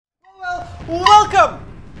Welcome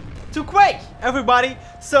to Quake, everybody.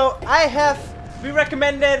 So I have been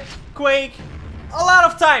recommended Quake a lot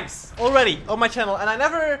of times already on my channel, and I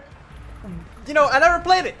never, I never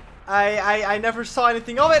played it. I never saw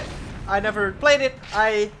anything of it. I never played it.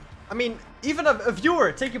 I mean, even a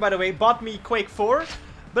viewer, thank you by the way, bought me Quake 4,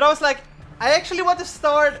 but I was like, I actually want to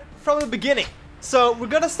start from the beginning. So we're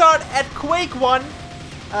gonna start at Quake 1.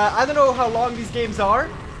 I don't know how long these games are,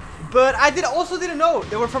 but I also didn't know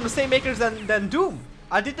they were from the same makers than Doom.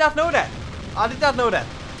 I did not know that. I did not know that.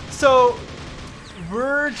 So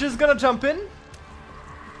we're just gonna jump in.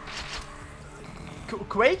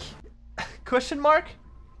 Quake? Question mark?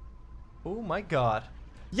 Oh my god.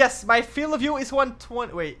 Yes, my field of view is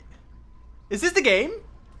 120. Wait. Is this the game?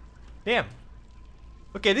 Damn.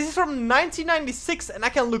 Okay, this is from 1996 and I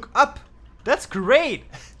can look up. That's great.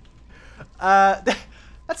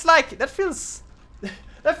 That's like, that feels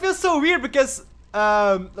so weird because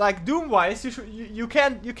like Doom wise you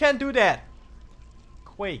can't do that.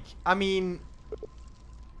 Quake. I mean,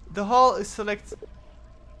 the whole is select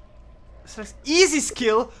easy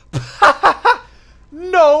skill.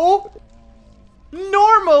 No.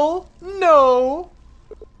 Normal. No.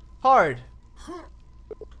 Hard.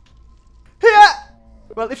 Yeah.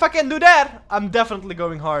 Well, if I can do that, I'm definitely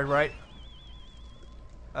going hard, right?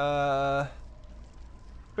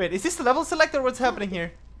 Wait, is this the level selector? What's happening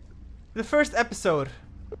here? The first episode.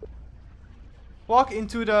 Walk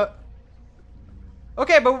into the...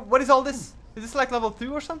 Okay, but what is all this? Is this like level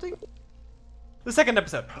 2 or something? The second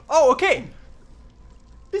episode. Oh, okay.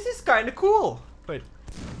 This is kind of cool. Wait.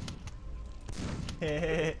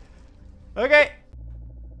 Okay.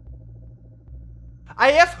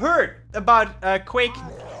 I have heard about Quake.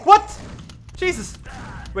 What? Jesus.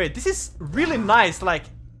 Wait, this is really nice. Like,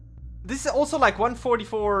 this is also like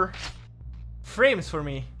 144 frames for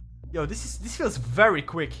me. Yo, this feels very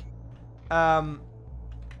quick. Right.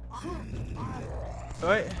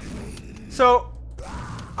 So,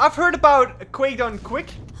 I've heard about Quake done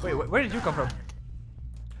quick. Wait, where did you come from?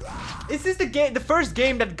 Is this the first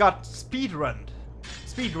game that got speedrunned?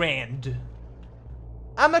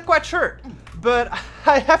 I'm not quite sure, but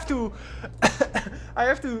I have to I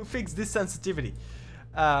have to fix this sensitivity.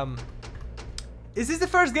 Is this the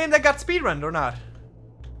first game that got speedrunned or not?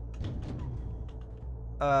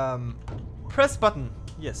 Press button.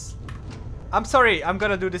 Yes. I'm sorry, I'm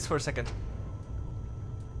gonna do this for a second.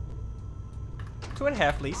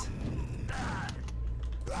 2.5, please.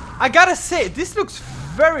 I gotta say, this looks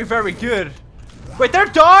very, very good. Wait, they're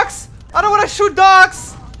dogs? I don't wanna shoot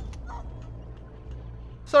dogs!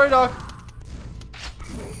 Sorry, dog.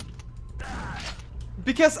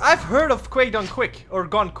 Because I've heard of Quake done quick, or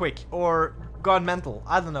gone quick, or gone mental.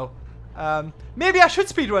 I don't know. Maybe I should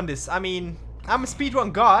speedrun this. I mean, I'm a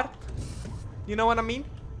speedrun god. You know what I mean?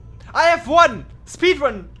 I have one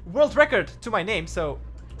speedrun world record to my name, so...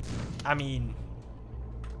 I mean,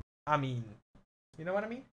 you know what I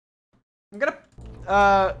mean? I'm gonna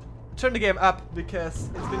turn the game up because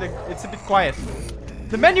it's a bit quiet.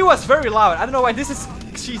 The menu was very loud. I don't know why this is...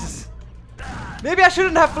 Jesus. Maybe I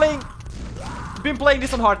shouldn't have been playing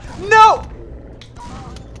this on hard. No!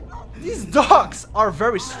 These dogs are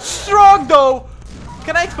very strong though.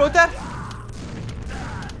 Can I explode that?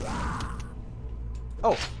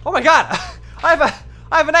 Oh my god. I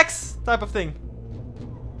have an X type of thing.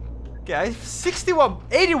 Okay, I have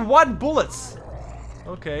 81 bullets.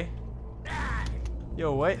 Okay.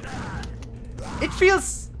 Yo, wait. It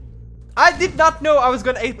feels... I did not know I was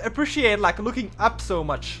gonna appreciate like looking up so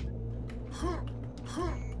much.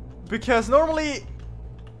 Because normally...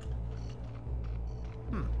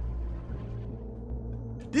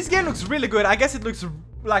 This game looks really good. I guess it looks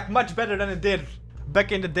like much better than it did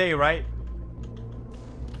back in the day, right?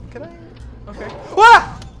 Can I? Okay.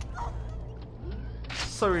 Wah!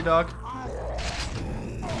 Sorry, dog.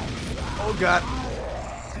 Oh god.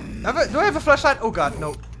 Do I have a flashlight? Oh god,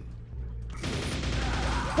 no.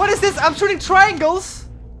 What is this? I'm shooting triangles.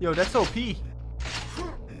 Yo, that's OP.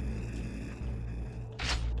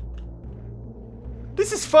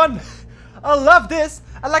 This is fun. I love this.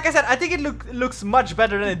 And like I said, I think it looks much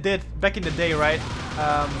better than it did back in the day, right?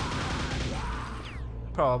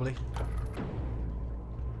 Probably.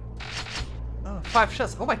 Oh, 5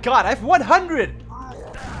 shots. Oh my god, I have 100.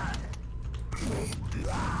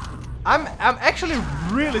 I'm actually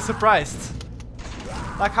really surprised.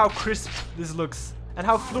 Like how crisp this looks and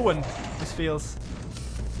how fluent this feels.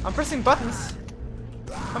 I'm pressing buttons.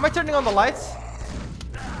 Am I turning on the lights?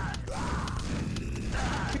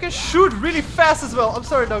 You can shoot really fast as well. I'm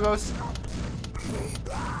sorry, doggos.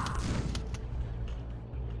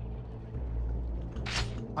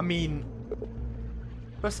 I mean,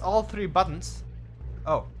 Press all 3 buttons.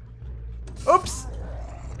 Oh. Oops!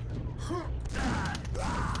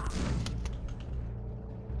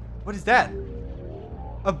 What is that?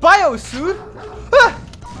 A biosuit? Ah!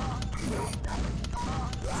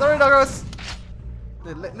 Sorry, doggos.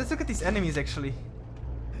 Let's look at these enemies actually.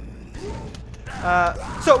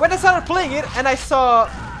 So when I started playing it and I saw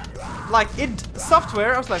like id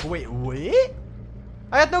Software, I was like, wait?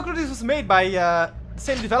 I had no clue this was made by the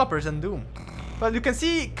same developers as Doom. But you can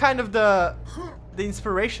see kind of the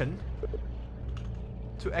inspiration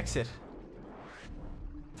to exit.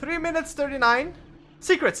 3 minutes 39.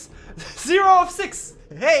 Secrets 0 of 6.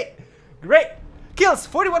 Hey, great. Kills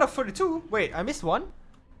 41 of 42. Wait, I missed one.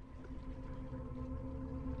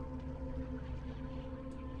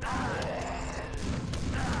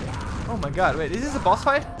 Oh my god, wait, is this a boss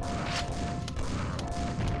fight?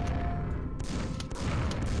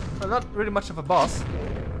 Well, not really much of a boss.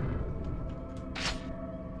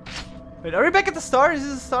 Wait, are we back at the start? Is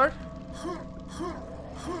this the start?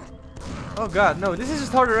 Oh god, no, this is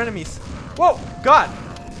just harder enemies. Whoa, god!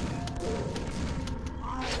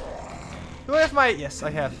 Do I have my... Yes, I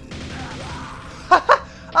have.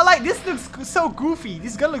 I like, this looks so goofy.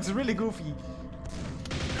 This gun looks really goofy.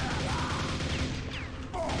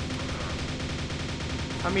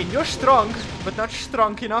 I mean, you're strong, but not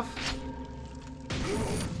strong enough.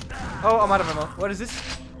 Oh, I'm out of ammo. What is this?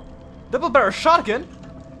 Double barrel shotgun?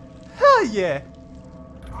 Hell yeah!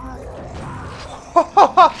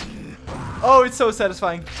 Oh, it's so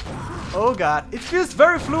satisfying. Oh god, it feels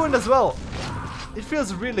very fluent as well. It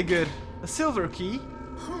feels really good. A silver key.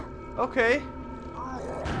 Okay.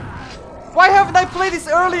 Why haven't I played this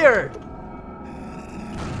earlier?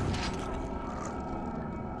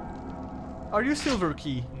 Are you silver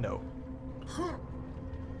key? No.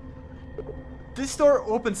 This door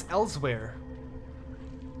opens elsewhere.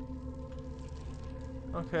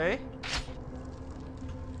 Okay.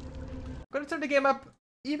 I'm gonna turn the game up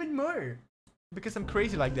even more. Because I'm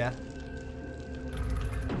crazy like that.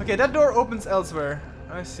 Okay, that door opens elsewhere.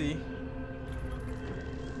 I see.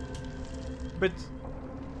 But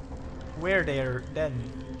where there then?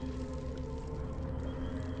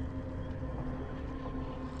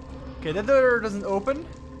 Okay, that door doesn't open.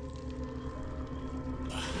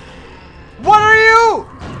 What are you?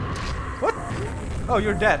 What? Oh,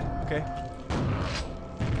 you're dead. Okay.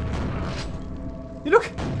 You look,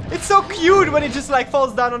 it's so cute when he just like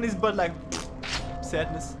falls down on his butt like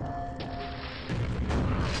sadness.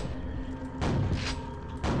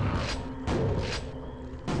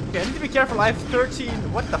 Okay, I need to be careful. I have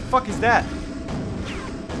 13. What the fuck is that?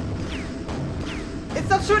 It's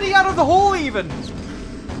not shooting out of the hole even.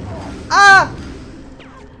 Ah!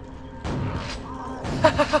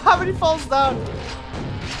 How many falls down?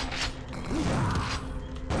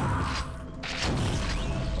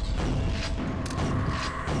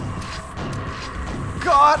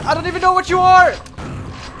 God, I don't even know what you are.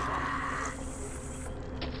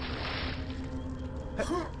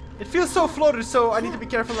 It feels so floated, so I need to be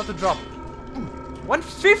careful not to drop.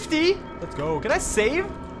 150? Let's go. Can I save?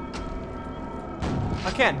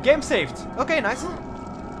 I can. Game saved. Okay, nice.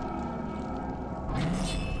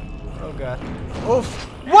 Oh god. Oof.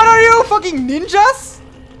 What are you? Fucking ninjas?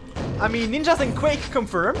 I mean, ninjas and Quake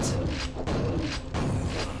confirmed.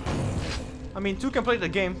 I mean, 2 can play the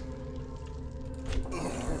game.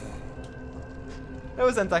 That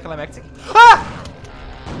was anticlimactic. Ah!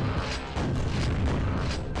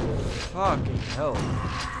 Fucking hell.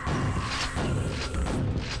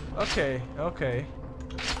 Okay, okay.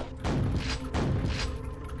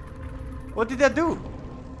 What did that do?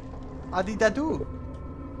 What did that do?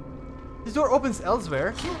 This door opens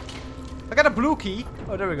elsewhere. I got a blue key.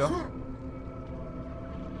 Oh, there we go.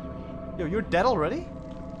 Yo, you're dead already?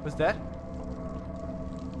 What's that?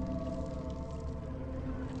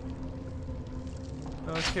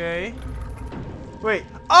 Okay. Wait.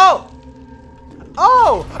 Oh!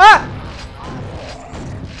 Oh! Ah!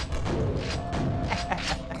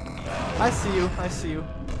 I see you. I see you.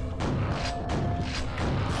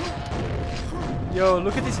 Yo,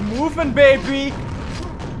 look at this movement, baby!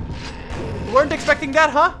 You weren't expecting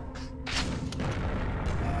that, huh?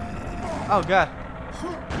 Oh god.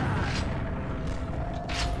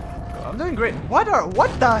 Oh, I'm doing great. What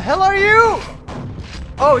the hell are you?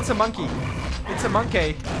 Oh, it's a monkey. It's a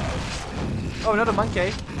monkey. Oh, not a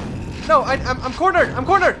monkey. No, I'm cornered. I'm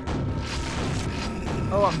cornered.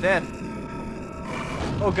 Oh, I'm dead.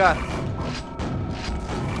 Oh god.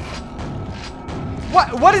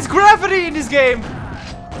 What is gravity in this game?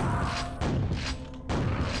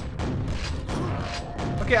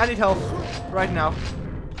 Okay, I need health right now.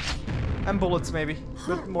 And bullets maybe.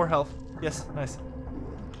 With more health. Yes, nice.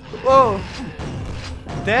 Whoa!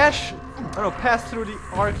 Dash. Oh no, pass through the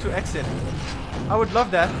arc to exit. I would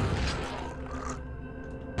love that.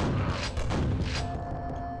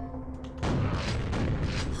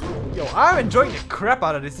 Yo, I'm enjoying the crap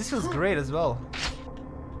out of this. This feels great as well.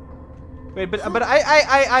 Wait, but I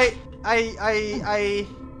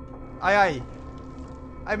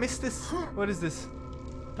missed this. What is this?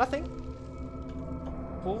 Nothing.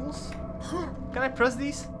 Pulls. Can I press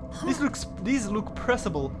these? These look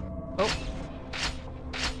pressable. Oh.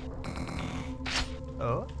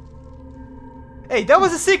 Oh. Hey, that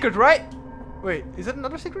was a secret, right? Wait, is that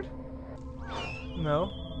another secret? No.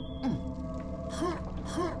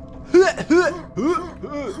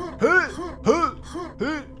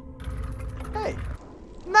 Hey,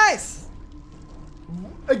 nice.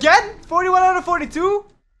 Again? 41 out of 42?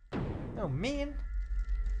 Oh man.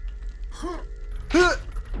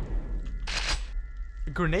 A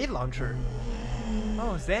grenade launcher.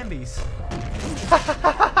 Oh, zombies.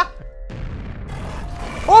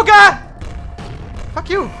 Oh god! Fuck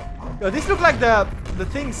you! Yo, these look like the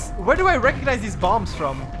things. Where do I recognize these bombs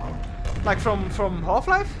from? Like from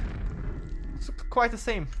Half-Life? It's quite the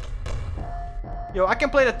same. Yo, I can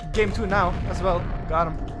play that game too now as well. Got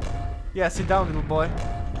him. Yeah, sit down, little boy.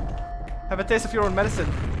 Have a taste of your own medicine,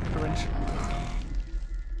 Orange.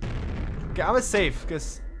 Okay, I'm gonna save,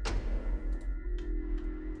 because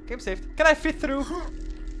game saved. Can I fit through?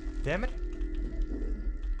 Damn it.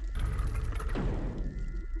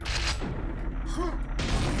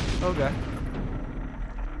 Okay.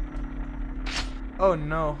 Oh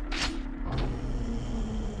no.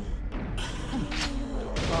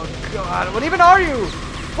 Oh god, what even are you?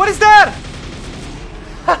 What is that?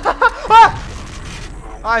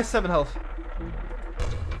 Ah! I have 7 health.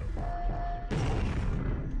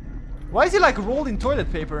 Why is he like rolled in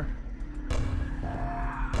toilet paper?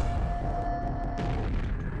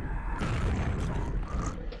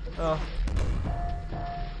 Oh.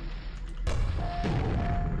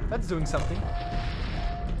 That's doing something.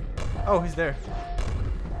 Oh, he's there.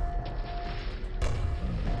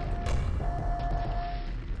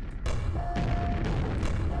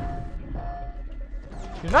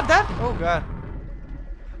 You're not dead? Oh god.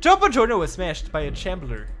 JohnBongiorno was smashed by a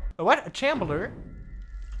Chambler. A what? A Chambler?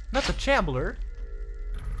 Not the Chambler.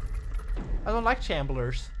 I don't like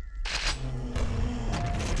Chamblers.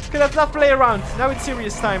 Okay, let's not play around. Now it's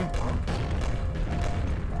serious time.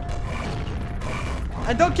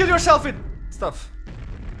 And don't kill yourself with stuff.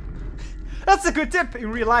 That's a good tip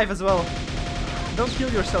in real life as well. Don't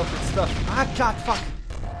kill yourself with stuff. Ah god, fuck.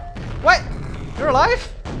 What? You're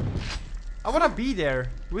alive? I wanna be there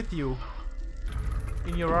with you.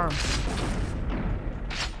 In your arms.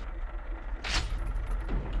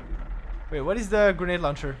 Wait, what is the grenade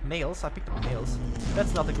launcher? Nails? I picked up nails.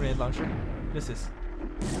 That's not the grenade launcher. This is.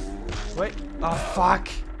 Wait. Oh fuck.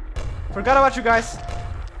 Forgot about you guys.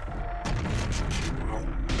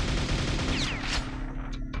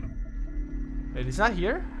 Wait, he's not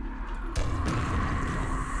here?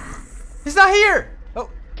 He's not here! Oh.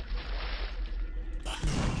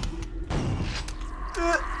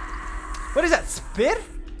 What is that? Spit?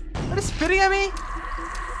 What is spitting at me?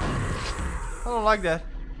 I don't like that.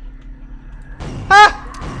 Ah!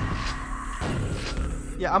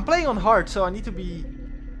 Yeah, I'm playing on hard, so I need to be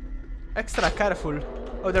extra careful.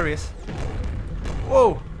 Oh, there he is.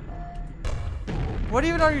 Whoa! What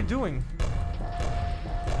even are you doing?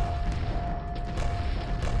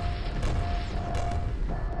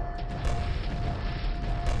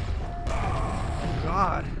 Oh,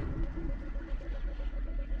 God.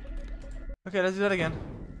 Okay, let's do that again.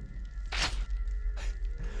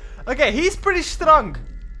 Okay, he's pretty strong.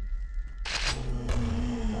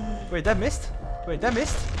 Wait, that missed? Wait, that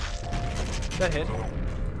missed? That hit.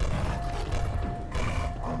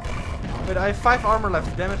 Wait, I have 5 armor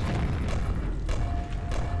left, damn it.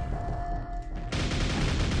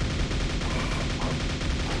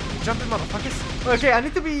 Jumping motherfuckers. Okay, I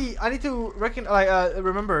need to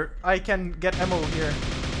remember I can get ammo here.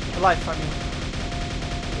 Alive, I mean.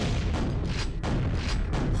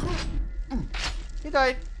 He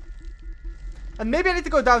died. And maybe I need to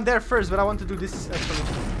go down there first, but I want to do this actually.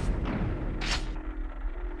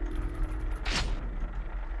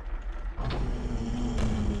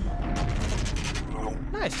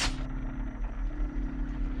 Nice.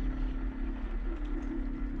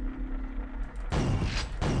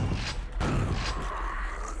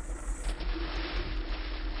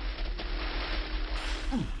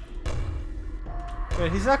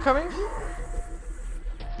 Wait, he's not coming?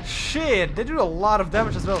 Shit, they do a lot of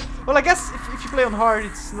damage as well. Well, I guess if you play on hard,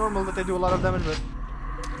 it's normal that they do a lot of damage, but...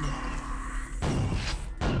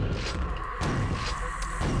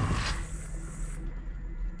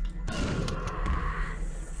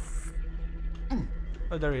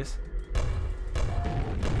 Oh, there he is.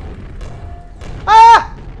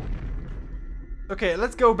 Ah! Okay,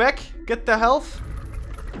 let's go back. Get the health.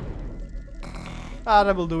 Ah,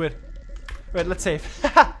 that will do it. Wait, let's save.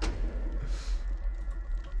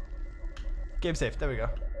 Game save. There we go.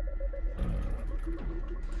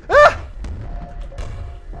 Ah!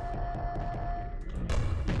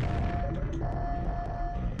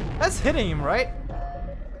 That's hitting him, right?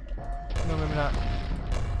 No, maybe not.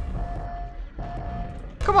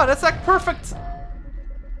 Come on, that's like perfect.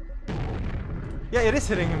 Yeah, it is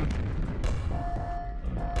hitting him.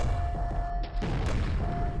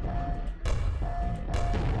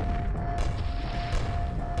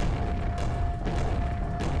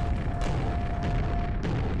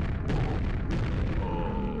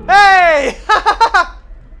 Hey!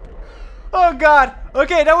 Oh god.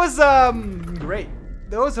 Okay, that was great.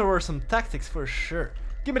 Those were some tactics for sure.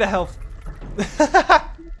 Give me the health.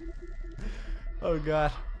 Oh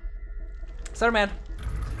god. Sorry, man.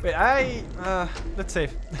 Wait, let's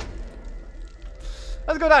save.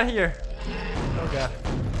 Let's go down here. Oh god.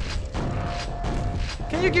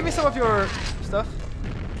 Can you give me some of your stuff?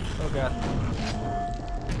 Oh god.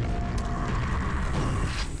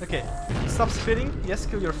 Okay. Stop spitting. Yes,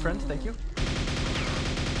 kill your friend. Thank you.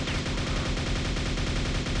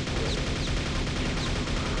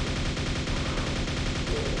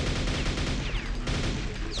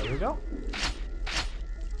 There we go.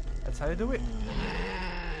 That's how you do it.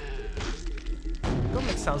 Don't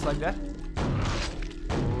make sounds like that.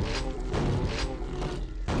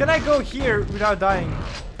 Can I go here without dying?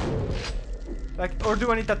 Like, or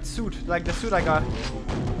do I need that suit? Like the suit I got.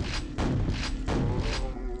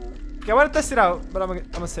 Okay, I want to test it out, but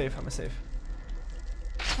I'm a save. I'm a save.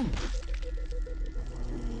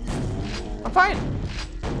 I'm fine.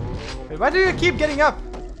 Wait, why do you keep getting up?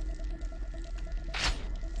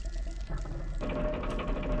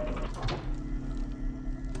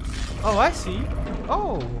 Oh, I see.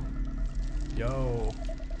 Oh. Yo.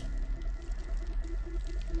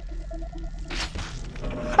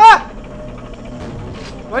 Ah!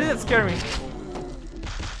 Why did that scare me?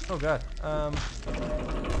 Oh god.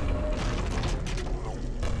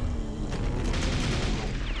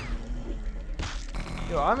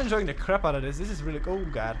 Yo, I'm enjoying the crap out of this. This is really... Oh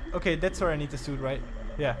god. Okay, that's where I need the suit, right?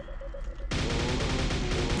 Yeah.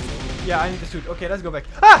 Yeah, I need the suit. Okay, let's go back.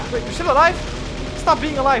 Ah! Wait, you're still alive? Stop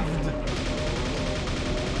being alive!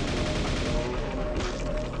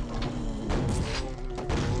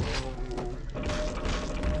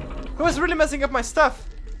 Who was really messing up my stuff?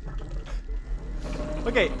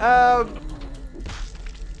 Okay,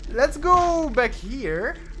 let's go back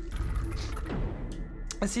here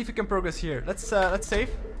and see if we can progress here. Let's save.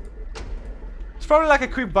 It's probably like a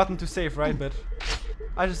quick button to save, right? But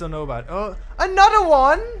I just don't know about it. Oh, another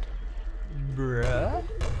one! Bruh.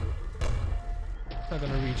 It's not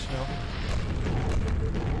gonna reach, no.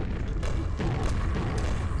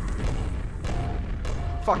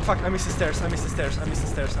 Fuck, I missed the stairs, I missed the stairs, I missed the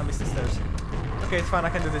stairs, I missed the stairs. Okay, it's fine, I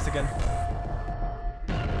can do this again.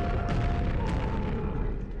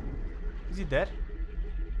 Is he dead?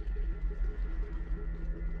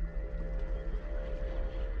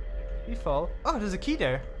 Did he fall? Oh, there's a key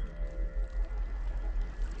there.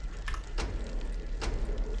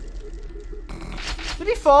 Did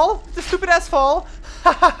he fall? Did the stupid ass fall?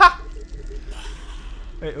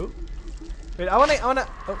 Wait, oh. Wait, I wanna,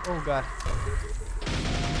 oh god.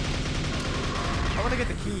 I wanna get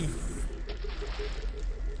the key.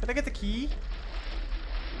 Can I get the key?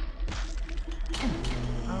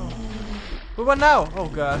 Oh. But what now? Oh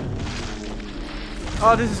god.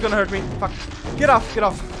 Oh, this is gonna hurt me. Fuck. Get off, get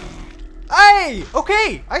off. Hey!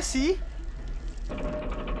 Okay, I see.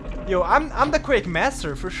 Yo, I'm the Quake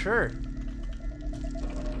master for sure.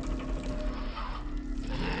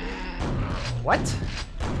 What?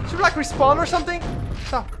 Should we like respawn or something?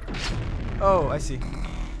 Stop. Oh, I see.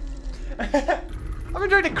 I'm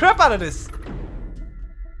enjoying the crap out of this.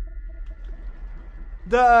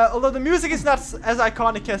 Although the music is not as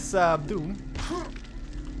iconic as Doom.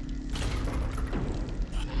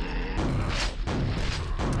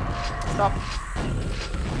 Stop.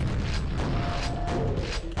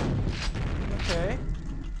 Okay.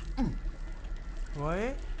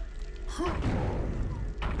 What?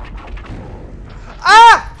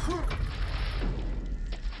 Ah!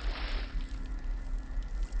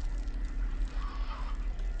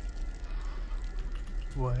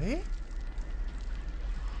 What?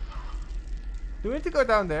 Do we need to go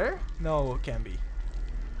down there? No, it can't be.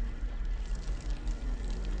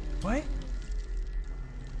 What?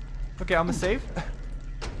 Okay, I'm gonna save.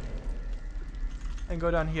 And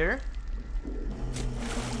go down here.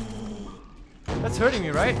 That's hurting me,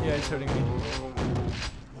 right? Yeah, it's hurting me.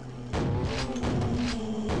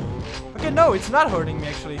 Okay, no, it's not hurting me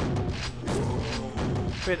actually.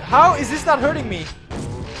 Wait, how is this not hurting me?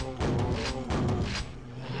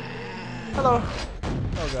 Hello.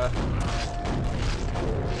 Oh god.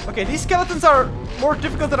 Okay, these skeletons are more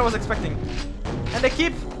difficult than I was expecting. And they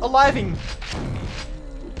keep aliving.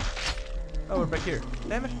 Oh, we're back here.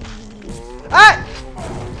 Damn it. Ah!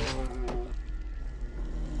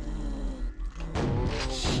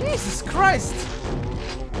 Jesus Christ!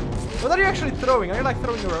 What are you actually throwing? Are you like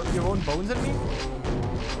throwing your own bones at me?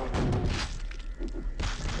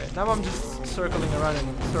 Okay, now I'm just circling around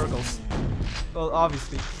in circles. Well,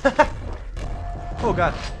 obviously. Oh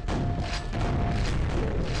god.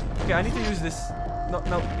 Okay, I need to use this. No,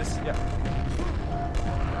 this, yeah.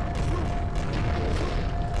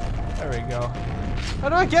 There we go. How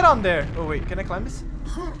do I get on there? Oh wait, can I climb this?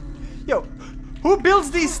 Yo, who builds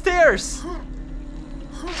these stairs?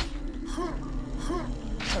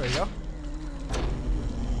 There we go.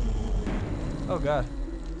 Oh god.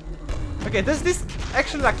 Okay, does this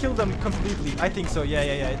actually like kill them completely? I think so. Yeah,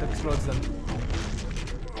 it explodes them.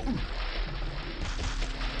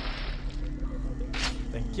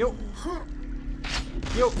 Thank you.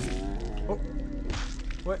 Yo. Oh.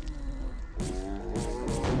 What?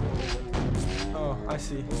 Oh, I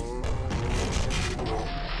see.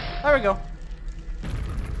 There we go.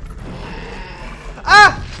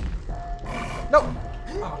 Ah! No.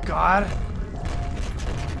 Oh god.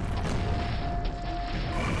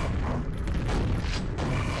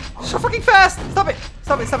 So fucking fast! Stop it!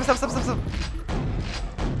 Stop it! Stop it! Stop! Stop! Stop! Stop!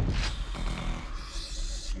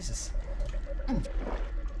 Jesus.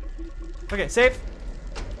 Okay, save.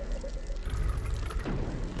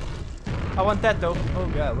 I want that though. Oh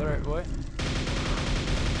god, what?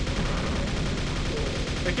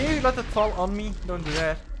 Wait, can you let that fall on me? Don't do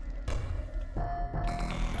that.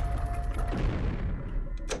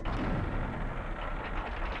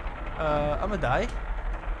 I'ma die.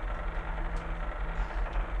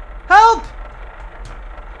 Help!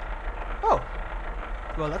 Oh.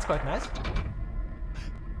 Well, that's quite nice.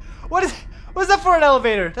 What's that for an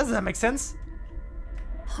elevator? Doesn't that make sense?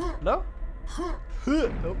 No?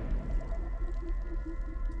 Nope.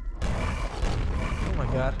 Oh my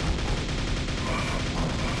god.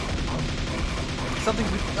 Something's...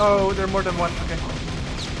 Oh, there are more than one. Okay.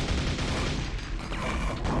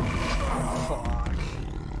 Fuck.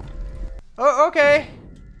 Oh, okay.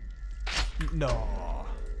 No.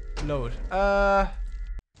 Load.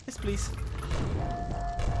 Yes, please.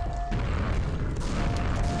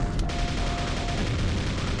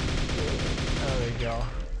 There we go.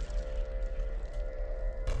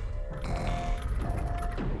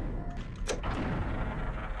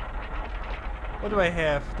 What do I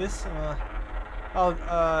have? This? Yeah,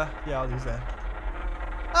 I'll use that.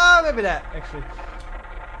 Maybe that, actually.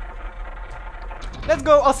 Let's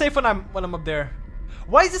go. I'll save when I'm up there.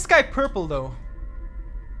 Why is this guy purple though?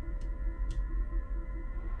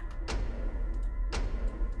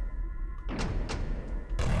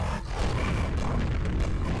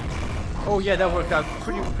 Oh yeah, that worked out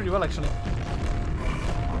pretty well actually.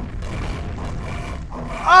 Oh,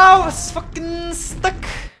 I was fucking stuck.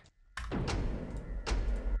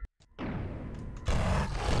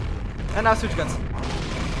 And now switch guns.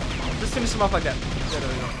 Just finish him off like that. Yeah, there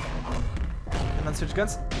we go. And then switch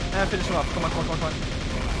guns. And finish him off. Come on.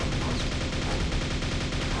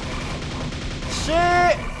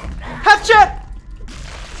 Shit! Headshot!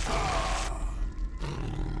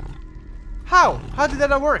 How? How did that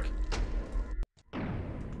not work?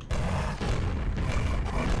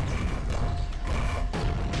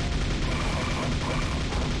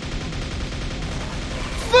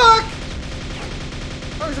 Fuck!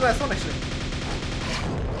 Oh, he's the last one actually.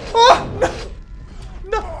 Oh!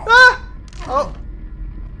 No! No! Ah! Oh!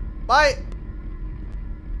 Bye!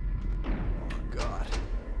 Oh, God.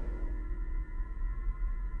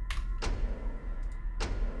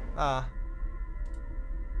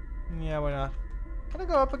 Yeah, why not? Can I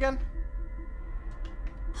go up again?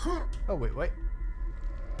 Oh, wait.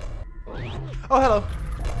 Oh, hello.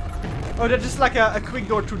 Oh, they're just like a quick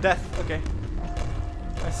door to death. Okay.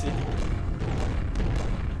 I see.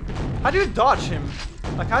 How do you dodge him?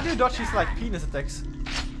 Like, how do you dodge his, like, penis attacks?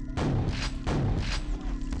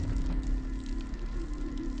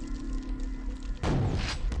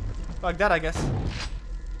 Like that, I guess.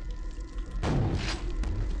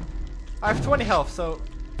 I have 20 health, so...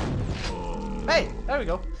 Hey, there we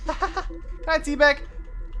go. Can I teabag?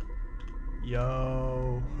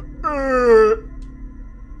 Yo.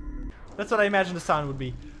 That's what I imagined the sound would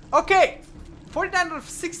be. Okay! 49 out of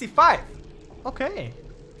 65. Okay.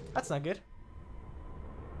 That's not good.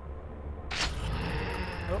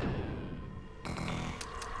 Oh.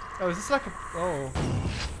 Oh, is this like a... Oh.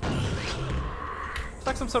 It's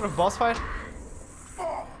like some sort of boss fight.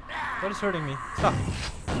 What is hurting me? Stop.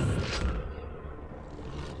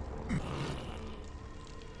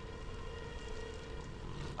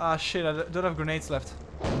 Ah, shit, I don't have grenades left.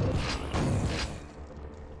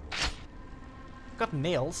 Got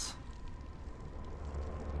nails.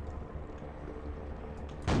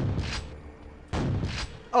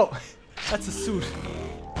 Oh, that's a suit.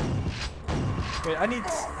 Wait, I need...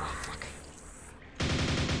 Oh, fuck.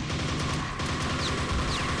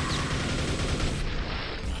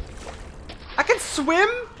 I can swim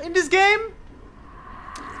in this game?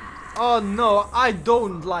 Oh no, I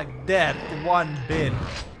don't like that one bit.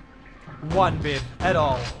 One bit at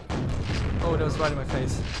all. Oh, that was right in my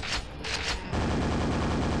face.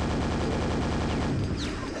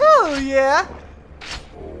 Hell yeah!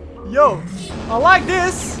 Yo, I like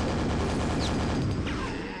this!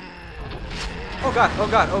 Oh god, oh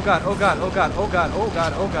god, oh god, oh god, oh god, oh god, oh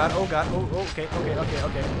god, oh god, oh god, oh, okay, okay, okay,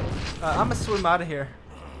 okay. I'ma swim out of here.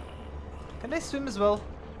 Can they swim as well?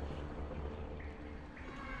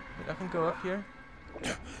 Wait, I can go up here.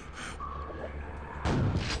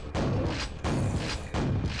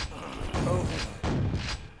 Oh.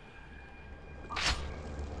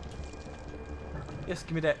 Yes,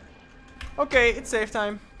 give me that. Okay, it's save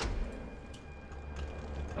time.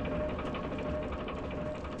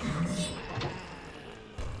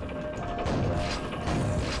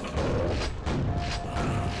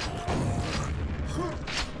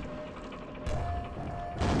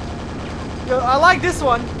 Yo, I like this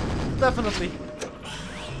one. Definitely.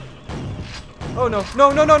 Oh no,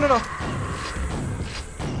 no, no, no, no, no.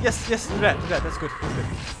 Yes, yes, do that, that's good, that's good.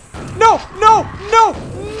 No, no, no!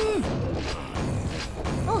 Mm.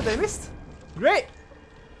 Oh, they missed. Great.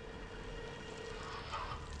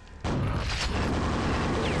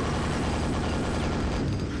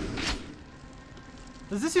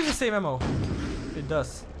 Does this use the same ammo? It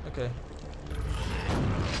does. Okay.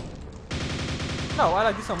 No, I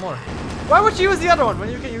like this one more. Why would you use the other one when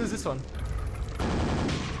you can use this one?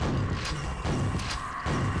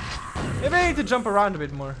 Maybe I need to jump around a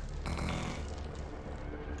bit more.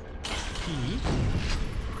 Key.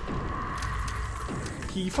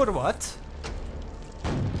 Key for what?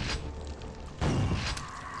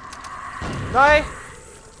 Die!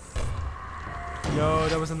 Yo,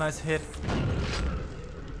 that was a nice hit.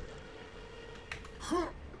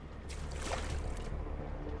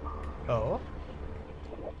 Oh.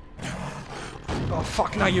 Oh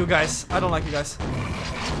fuck, not you guys. I don't like you guys.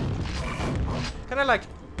 Can I like...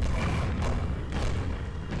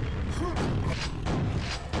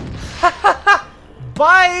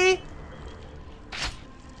 Bye!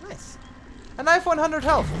 Nice. And I have 100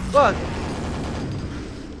 health. But...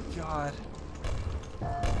 God.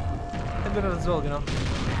 I do that as well, you know.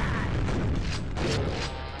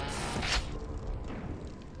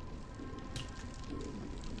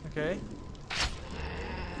 Okay.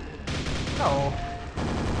 No.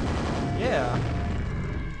 Yeah.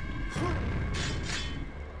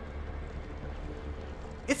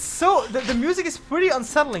 It's so... The music is pretty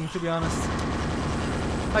unsettling, to be honest.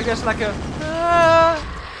 Like there's like a...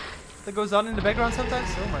 that goes on in the background sometimes.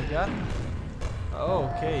 Oh my god.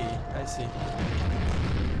 Okay, I see.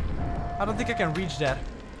 I don't think I can reach that.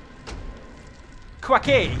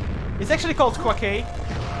 Quake. It's actually called Quake.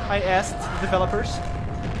 I asked the developers.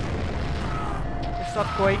 It's not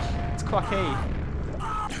Quake, it's Quake.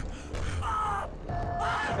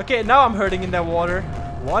 Okay, now I'm hurting in that water.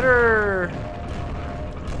 Water!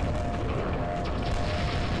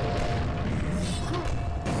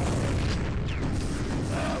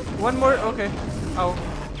 One more, okay. Oh.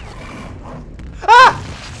 Ah!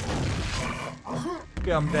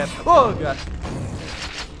 Okay, I'm dead. Oh god.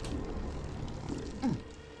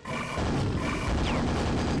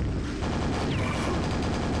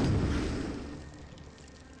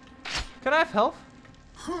 Can I have health?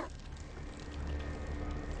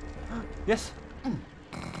 Yes.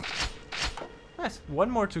 Nice.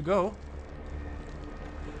 One more to go.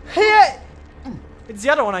 Hey! It's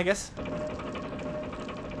the other one, I guess.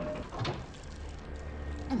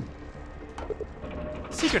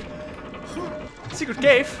 Secret. Secret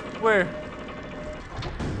cave? Where?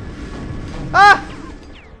 Ah!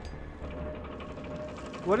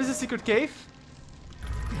 What is a secret cave?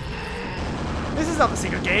 This is not the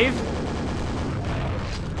secret cave.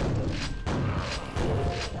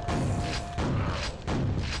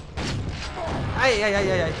 Ay, ay,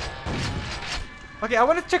 ay, ay, ay. Okay, I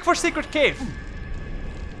want to check for secret cave.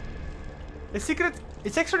 The secret...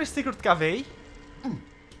 It's actually secret cave.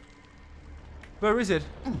 Where is it?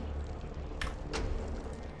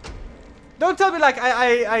 Don't tell me like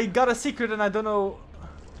I got a secret and I don't know.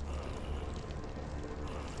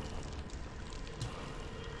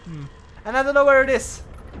 And I don't know where it is.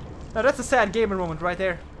 Now that's a sad gamer moment right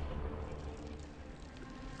there.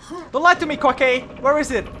 Don't lie to me, Quake. Where is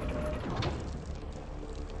it?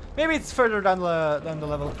 Maybe it's further down the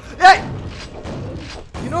level. Hey!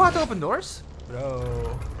 You know how to open doors?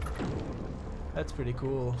 Bro. That's pretty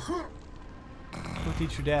cool. Who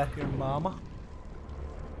teach you that? Your mama?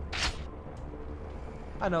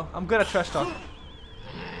 I know. I'm good at trash talk.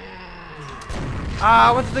 Ah,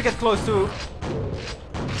 I wanted to get close to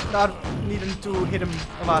not needing to hit him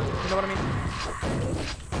a lot. You know what I mean?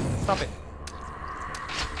 Stop it.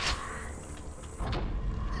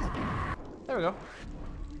 There we go.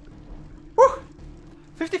 Woo!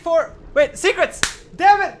 54. Wait, secrets!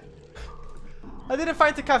 Damn it! I didn't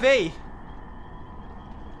find the cave.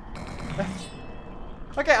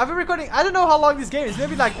 Okay, I've been recording. I don't know how long this game is.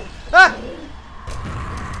 Maybe like. Ah!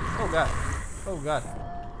 Oh god. Oh god.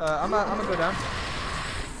 I'm gonna go down.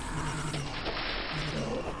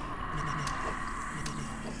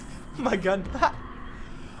 My gun.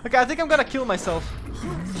 Okay, I think I'm gonna kill myself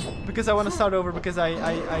because I want to start over because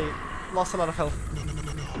I lost a lot of health.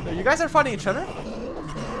 No, you guys are fighting each other?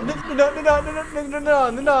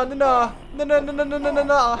 No.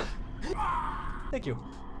 Thank you.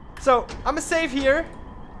 So I'm gonna save here.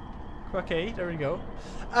 Okay, there we go.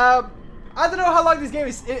 I don't know how long this game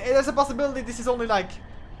is. There's a possibility this is only like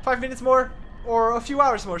 5 minutes more or a few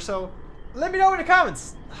hours more. So let me know in the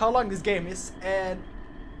comments how long this game is. And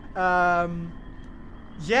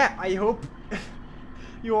yeah, I hope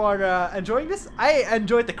you are enjoying this. I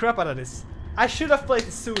enjoyed the crap out of this. I should have played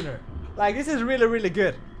it sooner. Like, this is really, really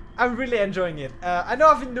good. I'm really enjoying it. I know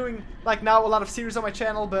I've been doing like now a lot of series on my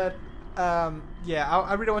channel, but yeah,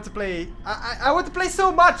 I really want to play. I want to play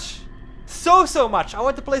so much. So much. I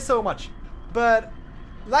want to play so much. But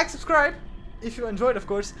like, subscribe if you enjoyed, of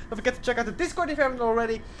course. Don't forget to check out the Discord if you haven't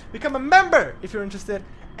already. Become a member if you're interested.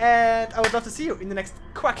 And I would love to see you in the next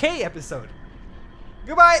Quake episode.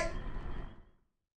 Goodbye!